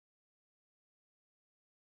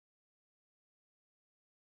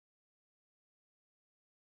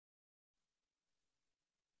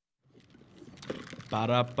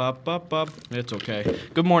Ba-da-ba-ba-ba. It's okay.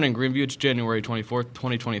 Good morning, Greeneview. It's January 24th,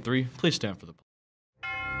 2023. Please stand for the pledge.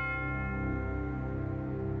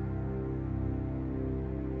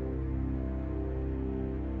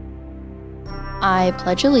 I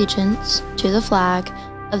pledge allegiance to the flag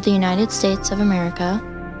of the United States of America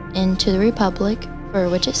and to the republic for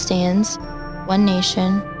which it stands, one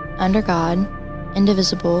nation, under God,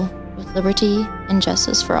 indivisible, with liberty and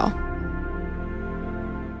justice for all.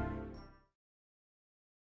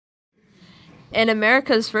 In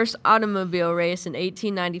America's first automobile race in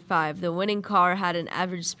 1895, the winning car had an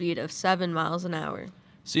average speed of 7 miles an hour.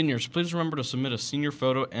 Seniors, please remember to submit a senior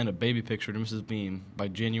photo and a baby picture to Mrs. Beam by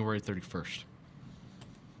January 31st.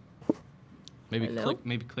 Maybe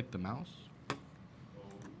click the mouse.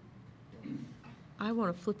 I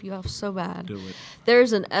want to flip you off so bad. Do it.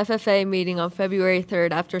 There's an FFA meeting on February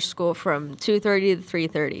 3rd after school from 2:30 to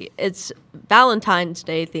 3:30. It's Valentine's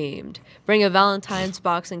Day themed. Bring a Valentine's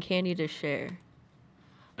box and candy to share.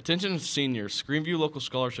 Attention seniors, Greeneview Local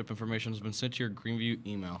Scholarship information has been sent to your Greeneview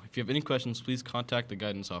email. If you have any questions, please contact the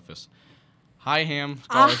guidance office. Hi Ham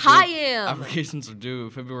Scholarship. Hi Ham. Applications are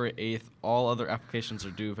due February 8th. All other applications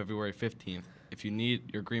are due February 15th. If you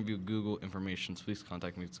need your Greeneview Google information, please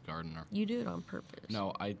contact Ms. Gardner. You do it on purpose.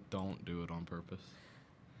 No, I don't do it on purpose.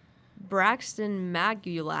 Braxton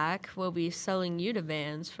Magulac will be selling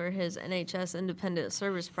Udavans for his NHS Independent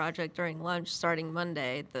Service Project during lunch starting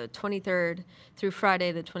Monday, the 23rd, through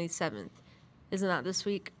Friday, the 27th. Isn't that this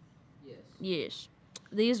week? Yes. Yes.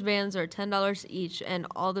 These vans are $10 each, and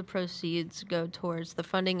all the proceeds go towards the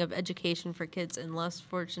funding of education for kids in less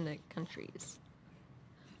fortunate countries.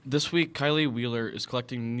 This week, Kylie Wheeler is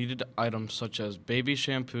collecting needed items such as baby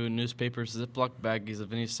shampoo, newspapers, Ziploc baggies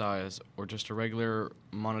of any size, or just a regular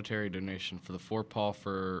monetary donation for the For Paul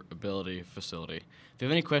for Ability facility. If you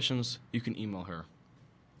have any questions, you can email her.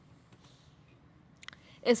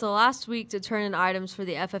 It's the last week to turn in items for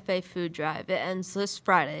the FFA food drive. It ends this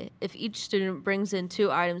Friday. If each student brings in 2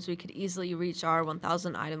 items, we could easily reach our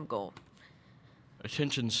 1,000 item goal.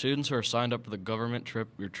 Attention students who are signed up for the government trip,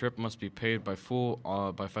 your trip must be paid by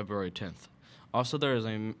February 10th. Also,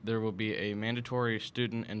 there will be a mandatory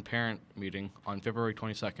student and parent meeting on February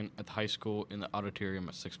 22nd at the high school in the auditorium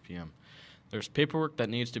at 6 p.m. There's paperwork that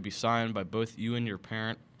needs to be signed by both you and your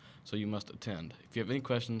parent, so you must attend. If you have any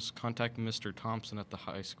questions, contact Mr. Thompson at the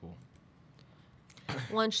high school.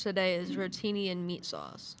 Lunch today is rotini and meat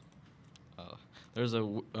sauce. There's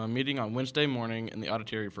a meeting on Wednesday morning in the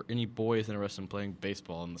auditorium for any boys interested in playing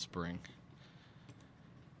baseball in the spring.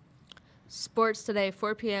 Sports today,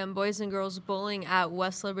 4 p.m., boys and girls bowling at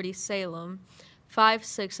West Liberty Salem. 5,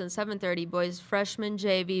 6, and 7:30, boys freshman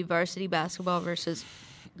JV varsity basketball versus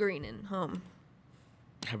Greene home.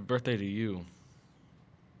 Happy birthday to you.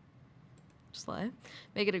 Slay.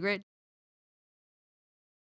 Make it a great